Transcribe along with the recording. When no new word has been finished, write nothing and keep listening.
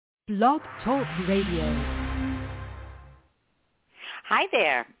Blog Talk Radio. Hi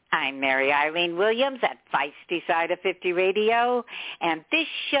there. I'm Mary Eileen Williams at Feisty Side of 50 Radio, and this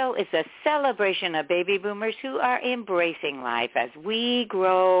show is a celebration of baby boomers who are embracing life as we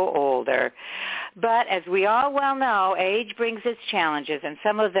grow older. But as we all well know, age brings its challenges, and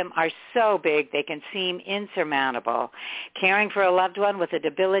some of them are so big they can seem insurmountable. Caring for a loved one with a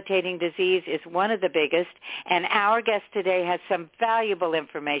debilitating disease is one of the biggest, and our guest today has some valuable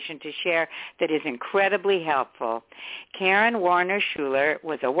information to share that is incredibly helpful. Karen Warner Schueler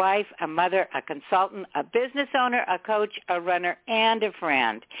was a wife, a mother, a consultant, a business owner, a coach, a runner, and a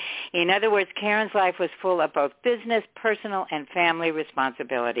friend. In other words, Karen's life was full of both business, personal, and family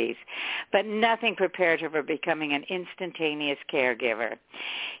responsibilities. But nothing prepared her for becoming an instantaneous caregiver.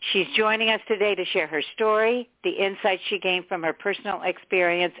 She's joining us today to share her story, the insights she gained from her personal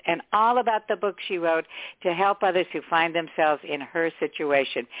experience, and all about the book she wrote to help others who find themselves in her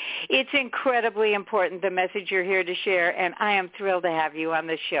situation. It's incredibly important, the message you're here to share, and I am thrilled to have you on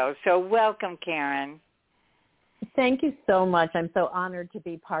the show. So welcome, Karen. Thank you so much. I'm so honored to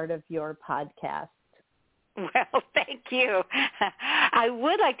be part of your podcast. Well, thank you. I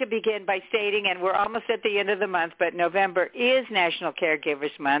would like to begin by stating, and we're almost at the end of the month, but November is National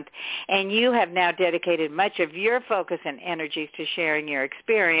Caregivers Month, and you have now dedicated much of your focus and energies to sharing your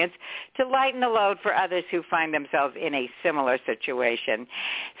experience to lighten the load for others who find themselves in a similar situation.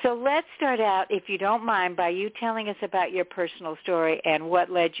 So let's start out, if you don't mind, by you telling us about your personal story and what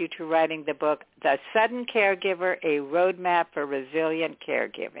led you to writing the book, The Sudden Caregiver, A Roadmap for Resilient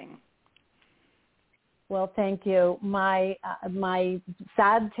Caregiving. Well, thank you. My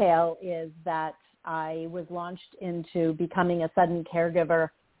sad tale is that I was launched into becoming a sudden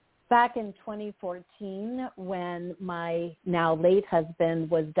caregiver back in 2014 when my now late husband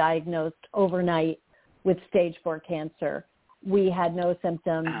was diagnosed overnight with stage 4 cancer. We had no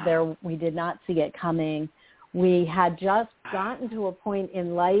symptoms there. We did not see it coming. We had just gotten to a point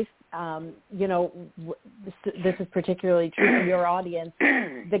in life, this is particularly true for your audience.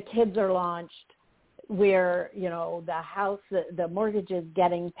 The kids are launched. Where, the house, the mortgage is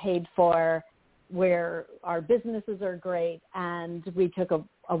getting paid for, where our businesses are great, and we took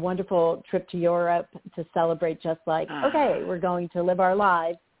a wonderful trip to Europe to celebrate just like, okay, we're going to live our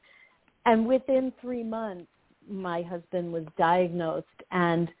lives. And within 3 months, my husband was diagnosed,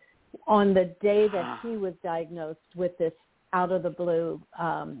 and on the day that he was diagnosed with this out-of-the-blue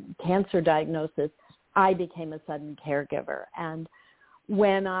cancer diagnosis, I became a sudden caregiver. And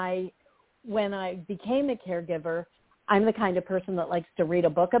when I became a caregiver, I'm the kind of person that likes to read a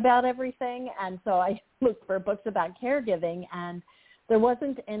book about everything. And so I looked for books about caregiving, and there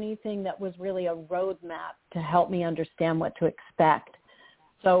wasn't anything that was really a roadmap to help me understand what to expect.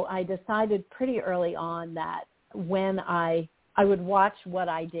 So I decided pretty early on that when I would watch what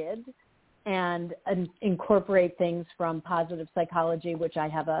I did and incorporate things from positive psychology, which I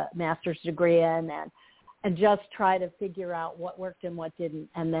have a master's degree in, and just try to figure out what worked and what didn't.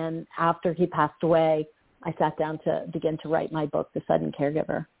 And then after he passed away, I sat down to begin to write my book, The Sudden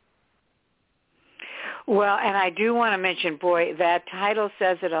Caregiver. Well, and I do want to mention, boy, that title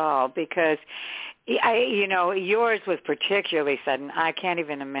says it all, because yours was particularly sudden. I can't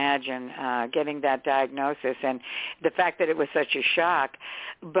even imagine getting that diagnosis and the fact that it was such a shock.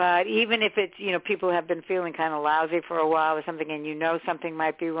 But even if it's, people have been feeling kind of lousy for a while or something, and something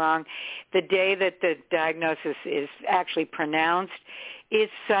might be wrong, the day that the diagnosis is actually pronounced is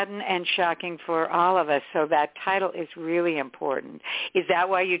sudden and shocking for all of us. So that title is really important. Is that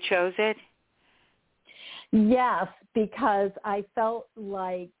why you chose it? Yes, because I felt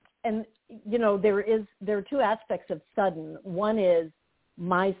like, and there are two aspects of sudden. One is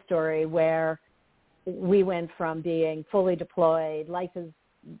my story, where we went from being fully deployed, life is,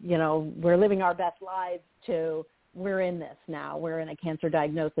 we're living our best lives, to we're in this now. We're in a cancer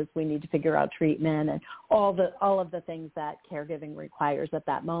diagnosis. We need to figure out treatment and all of the things that caregiving requires at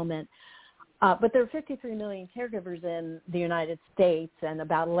that moment. But there are 53 million caregivers in the United States, and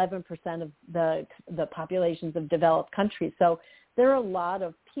about 11% of the populations of developed countries. So there are a lot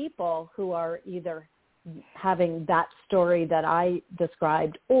of people who are either having that story that I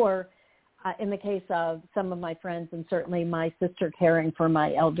described, or in the case of some of my friends, and certainly my sister caring for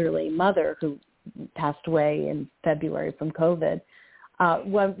my elderly mother who passed away in February from COVID,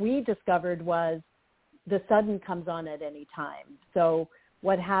 what we discovered was the sudden comes on at any time. So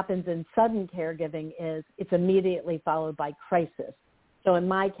what happens in sudden caregiving is it's immediately followed by crisis. So in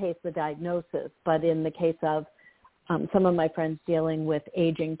my case, the diagnosis, but in the case of some of my friends dealing with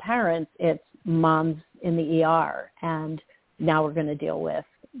aging parents, it's mom's in the ER, and now we're going to deal with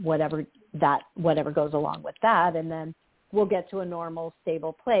whatever goes along with that. And then we'll get to a normal,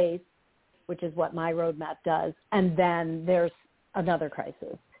 stable place, which is what my roadmap does, and then there's another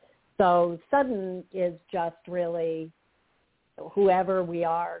crisis. So sudden is just really whoever we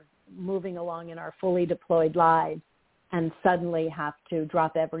are moving along in our fully deployed lives and suddenly have to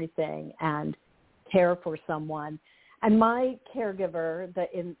drop everything and care for someone. And my caregiver,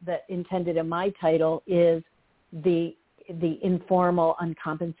 the intended in my title, is the informal,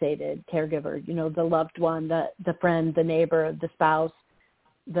 uncompensated caregiver, you know, the loved one, the friend, the neighbor, the spouse,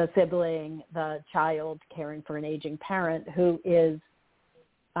 the sibling, the child caring for an aging parent who is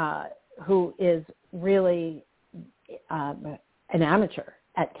really an amateur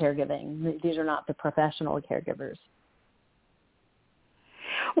at caregiving. These are not the professional caregivers.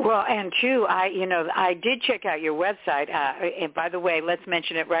 Well, and too, I did check out your website. And by the way, let's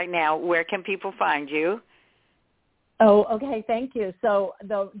mention it right now. Where can people find you? Oh, okay. Thank you. So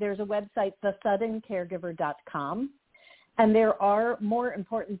there's a website, thesuddencaregiver.com. And there are, more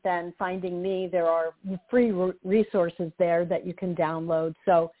important than finding me, there are free resources there that you can download.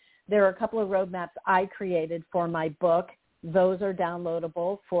 So there are a couple of roadmaps I created for my book. Those are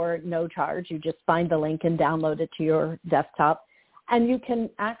downloadable for no charge. You just find the link and download it to your desktop. And you can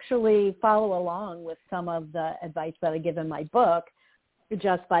actually follow along with some of the advice that I give in my book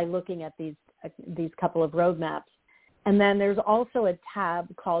just by looking at these couple of roadmaps. And then there's also a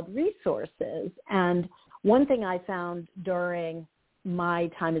tab called Resources. And one thing I found during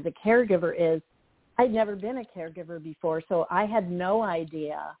my time as a caregiver is I'd never been a caregiver before, so I had no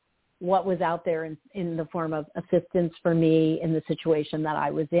idea what was out there in the form of assistance for me in the situation that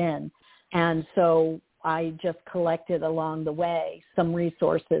I was in. And so I just collected along the way some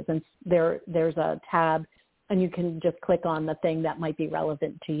resources, and there's a tab, and you can just click on the thing that might be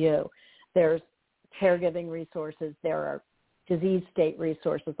relevant to you. There's caregiving resources. There are disease state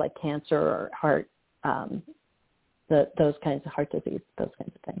resources like cancer or heart, those kinds of heart disease, those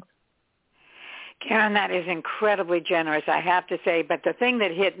kinds of things. Karen, that is incredibly generous, I have to say. But the thing that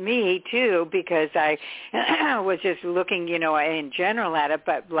hit me, too, because I was just looking, in general at it,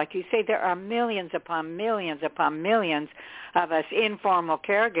 but like you say, there are millions upon millions upon millions of us informal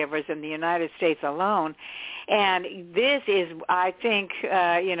caregivers in the United States alone. And this is, I think,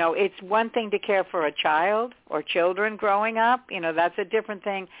 it's one thing to care for a child or children growing up. That's a different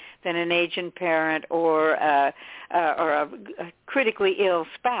thing than an aging parent or a critically ill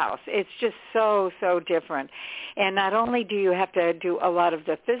spouse. It's just so different. And not only do you have to do a lot of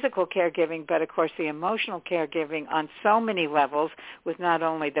the physical caregiving, but, of course, the emotional caregiving on so many levels with not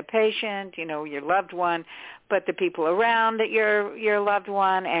only the patient, your loved one, but the people around your loved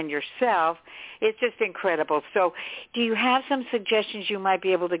one and yourself. It's just incredible. So do you have some suggestions you might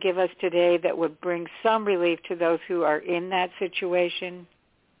be able to give us today that would bring some relief to those who are in that situation?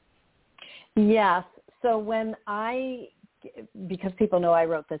 Yes. So because people know I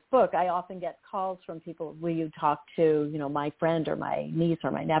wrote this book, I often get calls from people, will you talk to, my friend or my niece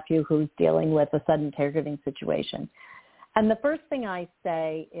or my nephew who's dealing with a sudden caregiving situation. And the first thing I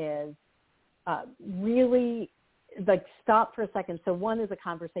say is really stop for a second. So one is a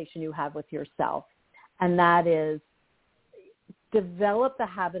conversation you have with yourself, and that is develop the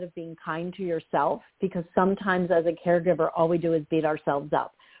habit of being kind to yourself, because sometimes as a caregiver, all we do is beat ourselves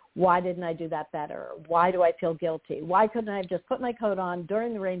up. Why didn't I do that better? Why do I feel guilty? Why couldn't I have just put my coat on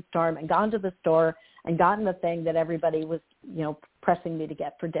during the rainstorm and gone to the store and gotten the thing that everybody was, pressing me to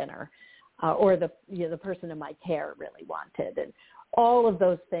get for dinner, or the person in my care really wanted? And all of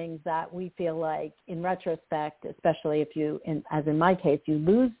those things that we feel like in retrospect, especially if as in my case, you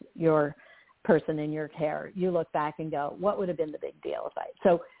lose your person in your care, you look back and go, what would have been the big deal if I?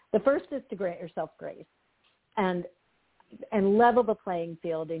 So the first is to grant yourself grace and level the playing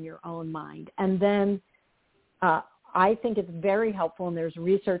field in your own mind. And then I think it's very helpful, and there's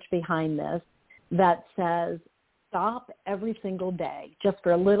research behind this, that says stop every single day just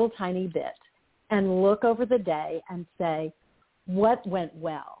for a little tiny bit and look over the day and say, what went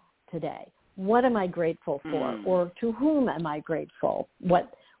well today? What am I grateful for? Or to whom am I grateful?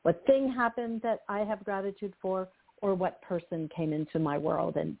 What thing happened that I have gratitude for? Or what person came into my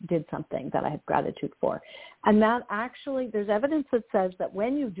world and did something that I have gratitude for? And that actually, there's evidence that says that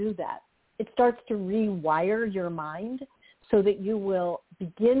when you do that, it starts to rewire your mind so that you will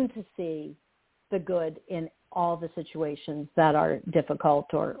begin to see the good in all the situations that are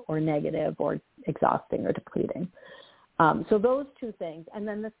difficult or negative or exhausting or depleting. So those two things. And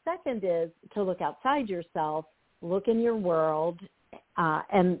then the second is to look outside yourself, look in your world,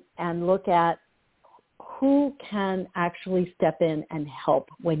 and look at who can actually step in and help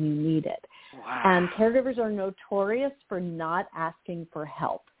when you need it. Wow. And caregivers are notorious for not asking for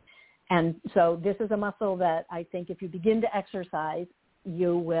help. And so this is a muscle that I think if you begin to exercise,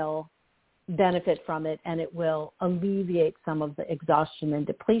 you will benefit from it, and it will alleviate some of the exhaustion and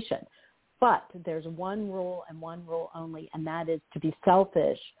depletion. But there's one rule and one rule only, and that is to be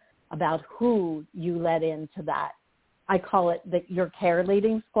selfish about who you let into that. I call it your care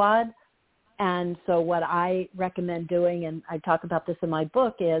leading squad. And so what I recommend doing, and I talk about this in my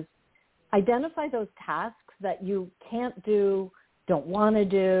book, is identify those tasks that you can't do, don't want to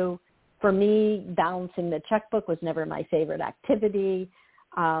do. For me, balancing the checkbook was never my favorite activity,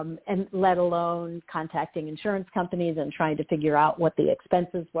 and let alone contacting insurance companies and trying to figure out what the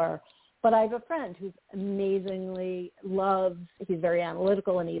expenses were. But I have a friend who's amazingly he's very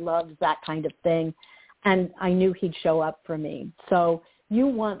analytical, and he loves that kind of thing. And I knew he'd show up for me. So you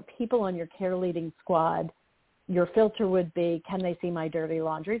want people on your care leading squad. Your filter would be, can they see my dirty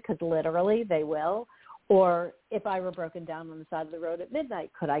laundry? Because literally they will. Or if I were broken down on the side of the road at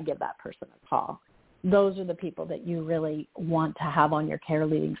midnight, could I give that person a call? Those are the people that you really want to have on your care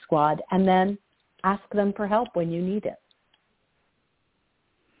leading squad. And then ask them for help when you need it.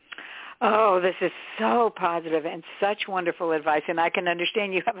 Oh, this is so positive and such wonderful advice. And I can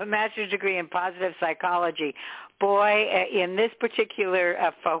understand you have a master's degree in positive psychology. Boy, in this particular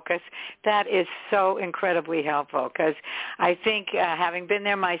focus, that is so incredibly helpful, because I think having been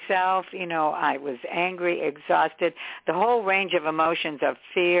there myself, I was angry, exhausted, the whole range of emotions of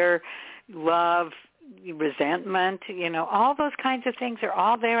fear, love, resentment, all those kinds of things are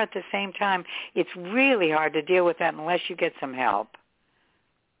all there at the same time. It's really hard to deal with that unless you get some help.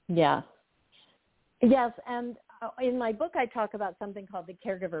 Yeah. Yes, and in my book I talk about something called the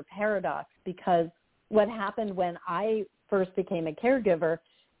caregiver paradox, because what happened when I first became a caregiver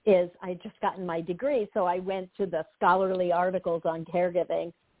is I just gotten my degree, so I went to the scholarly articles on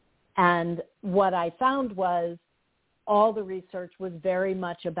caregiving, and what I found was all the research was very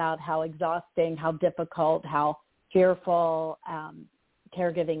much about how exhausting, how difficult, how fearful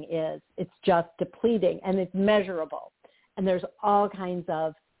caregiving is. It's just depleting, and it's measurable. And there's all kinds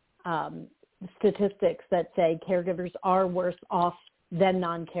of statistics that say caregivers are worse off than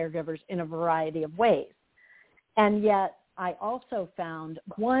non-caregivers in a variety of ways. And yet I also found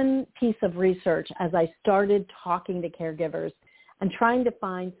one piece of research as I started talking to caregivers and trying to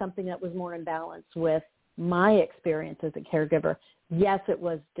find something that was more in balance with my experience as a caregiver. Yes, it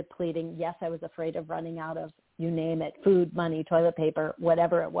was depleting. Yes, I was afraid of running out of, you name it, food, money, toilet paper,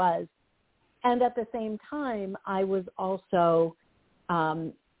 whatever it was. And at the same time, I was also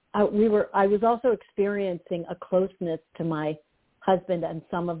I was also experiencing a closeness to my husband and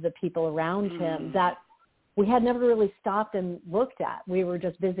some of the people around him that we had never really stopped and looked at. We were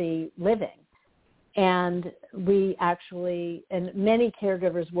just busy living. And we actually, and many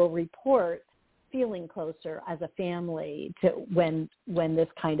caregivers will report feeling closer as a family to when this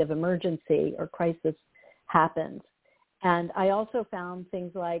kind of emergency or crisis happens. And I also found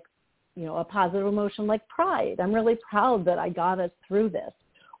things like, a positive emotion like pride. I'm really proud that I got us through this.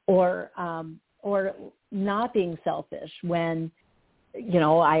 Or not being selfish when,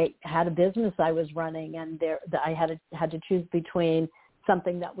 I had a business I was running, and I had to choose between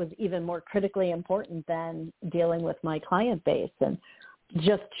something that was even more critically important than dealing with my client base, and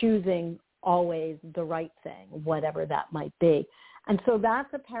just choosing always the right thing, whatever that might be. And so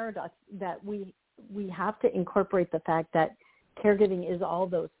that's a paradox that we have to incorporate the fact that caregiving is all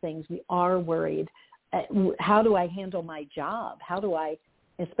those things. We are worried. How do I handle my job? How do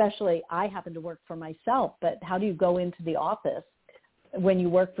especially I happen to work for myself, but how do you go into the office when you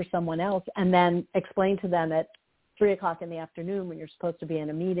work for someone else and then explain to them at 3:00 in the afternoon when you're supposed to be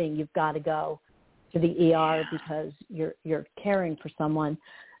in a meeting, you've got to go to the ER because you're caring for someone.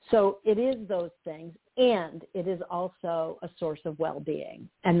 So it is those things, and it is also a source of well-being,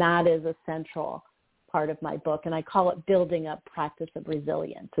 and that is a central part of my book, and I call it building up practice of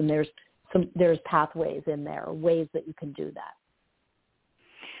resilience, and there's pathways in there, ways that you can do that.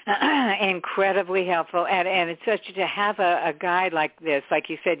 Incredibly helpful, and it's such to have a guide like this. Like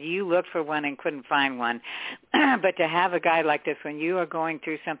you said, you looked for one and couldn't find one, but to have a guide like this when you are going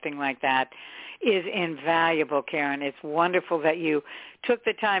through something like that is invaluable, Karen. It's wonderful that you took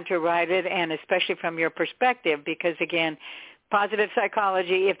the time to write it, and especially from your perspective, because again, positive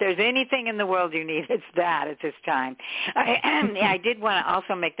psychology, if there's anything in the world you need, it's that. It's this time. I did want to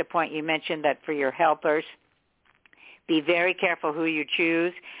also make the point you mentioned that for your helpers, be very careful who you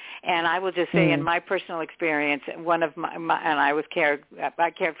choose. And I will just say in my personal experience, one of my and I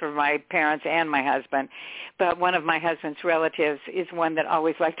cared for my parents and my husband, but one of my husband's relatives is one that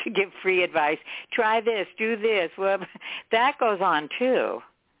always liked to give free advice. Try this, do this. Well, that goes on too.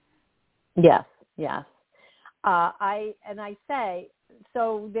 Yes, yes. I say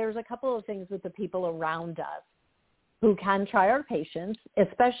so there's a couple of things with the people around us who can try our patience,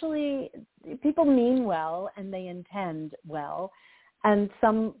 especially people mean well and they intend well, and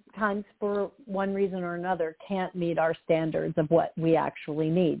sometimes for one reason or another can't meet our standards of what we actually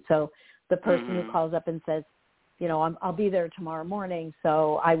need. So the person who calls up and says, I'll be there tomorrow morning,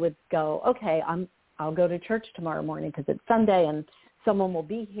 so I would go, okay, I'll go to church tomorrow morning because it's Sunday and someone will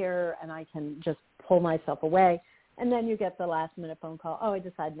be here and I can just pull myself away. And then you get the last minute phone call, I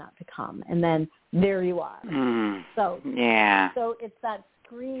decided not to come. And then there you are. So it's that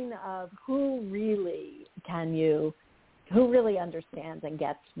screen of who really understands and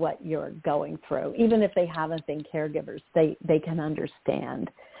gets what you're going through. Even if they haven't been caregivers, they can understand.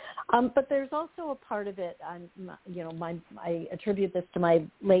 But there's also a part of it, I attribute this to my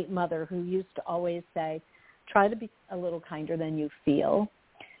late mother, who used to always say, try to be a little kinder than you feel.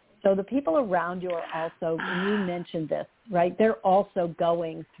 So the people around you are also, and you mentioned this, right? They're also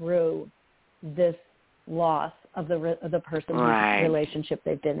going through this loss of the person whose relationship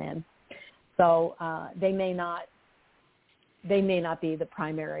they've been in. So they may not be the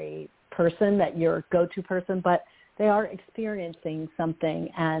primary person, that your go-to person, but they are experiencing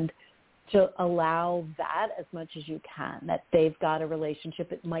something, and to allow that as much as you can, that they've got a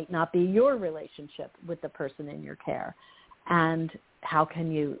relationship. It might not be your relationship with the person in your care. And how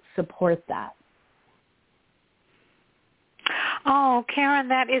can you support that? Oh, Karen,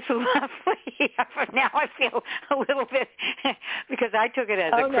 that is lovely. Now I feel a little bit, because I took it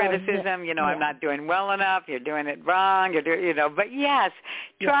as a criticism. I'm not doing well enough. You're doing it wrong. But yes,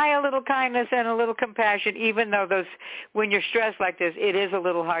 try a little kindness and a little compassion, even though when you're stressed like this, it is a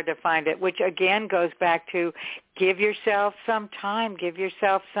little hard to find it, which again goes back to give yourself some time, give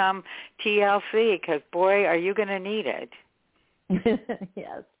yourself some TLC, because boy, are you going to need it.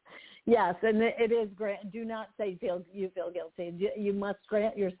 Yes, and it is great. Do not say you feel guilty. You must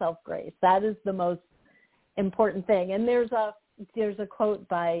grant yourself grace. That is the most important thing. And there's a quote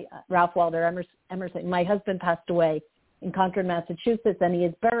by Ralph Waldo Emerson. My husband passed away in Concord, Massachusetts, and he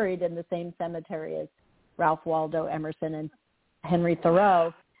is buried in the same cemetery as Ralph Waldo Emerson and Henry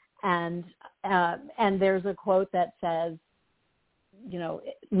Thoreau. And there's a quote that says,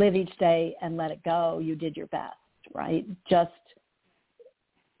 live each day and let it go. You did your best, right? Just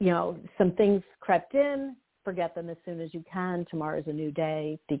some things crept in, forget them as soon as you can. Tomorrow's a new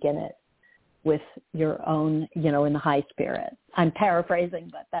day. Begin it with your own, in the high spirit. I'm paraphrasing,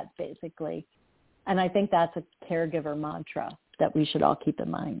 but that's basically, and I think that's a caregiver mantra that we should all keep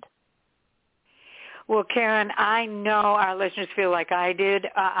in mind. Well, Karen, I know our listeners feel like I did.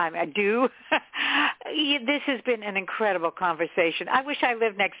 I do. This has been an incredible conversation. I wish I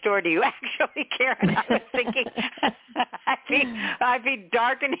lived next door to you, actually, Karen. I was thinking I'd be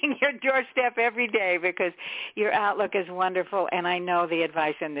darkening your doorstep every day, because your outlook is wonderful, and I know the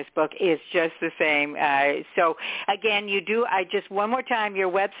advice in this book is just the same. So, again, one more time, your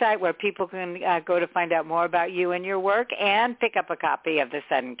website where people can go to find out more about you and your work and pick up a copy of The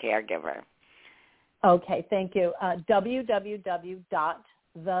Sudden Caregiver. Okay, thank you.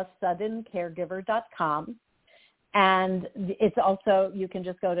 www.thesuddencaregiver.com. And it's also, you can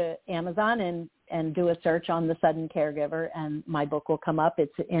just go to Amazon and do a search on The Sudden Caregiver, and my book will come up.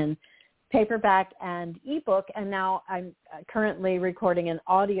 It's in paperback and ebook, and now I'm currently recording an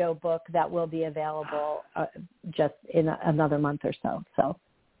audio book that will be available just in another month or so. So.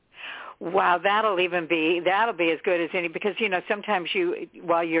 Wow, that'll be as good as any, because, sometimes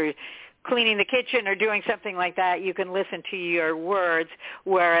while you're cleaning the kitchen or doing something like that, you can listen to your words,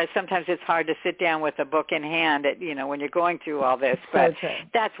 whereas sometimes it's hard to sit down with a book in hand, when you're going through all this. But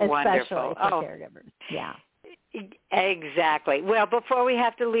that's wonderful. Especially for caregivers. Yeah. Exactly. Well, before we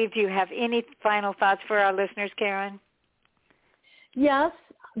have to leave, do you have any final thoughts for our listeners, Karen? Yes.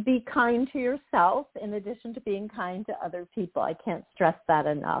 Be kind to yourself in addition to being kind to other people. I can't stress that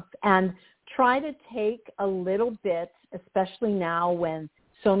enough. And try to take a little bit, especially now when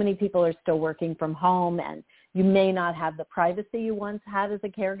so many people are still working from home and you may not have the privacy you once had as a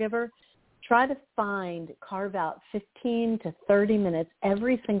caregiver. Try to carve out 15 to 30 minutes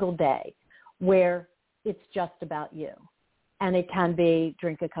every single day where it's just about you. And it can be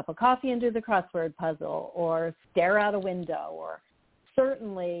drink a cup of coffee and do the crossword puzzle, or stare out a window, or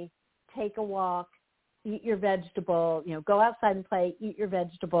certainly take a walk, eat your vegetable, go outside and play, eat your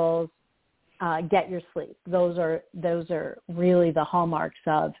vegetables, get your sleep. Those are really the hallmarks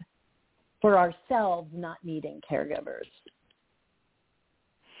of, for ourselves, not needing caregivers.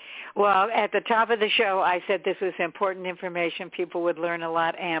 Well, at the top of the show, I said this was important information. People would learn a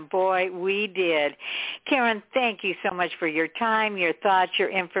lot, and boy, we did. Karen, thank you so much for your time, your thoughts, your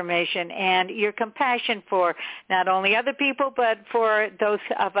information, and your compassion for not only other people, but for those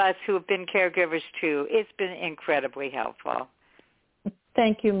of us who have been caregivers too. It's been incredibly helpful.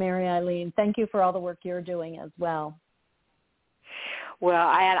 Thank you, Mary Eileen. Thank you for all the work you're doing as well. Well,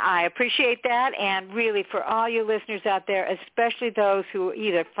 I appreciate that, and really for all you listeners out there, especially those who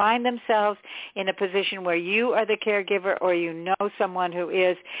either find themselves in a position where you are the caregiver or you know someone who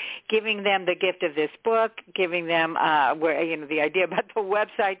is, giving them the gift of this book, giving them the idea about the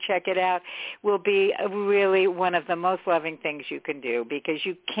website, check it out, will be really one of the most loving things you can do, because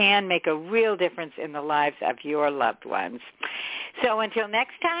you can make a real difference in the lives of your loved ones. So until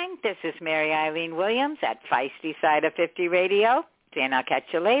next time, this is Mary Eileen Williams at Feisty Side of 50 Radio. And I'll catch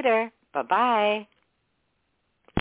you later. Bye-bye.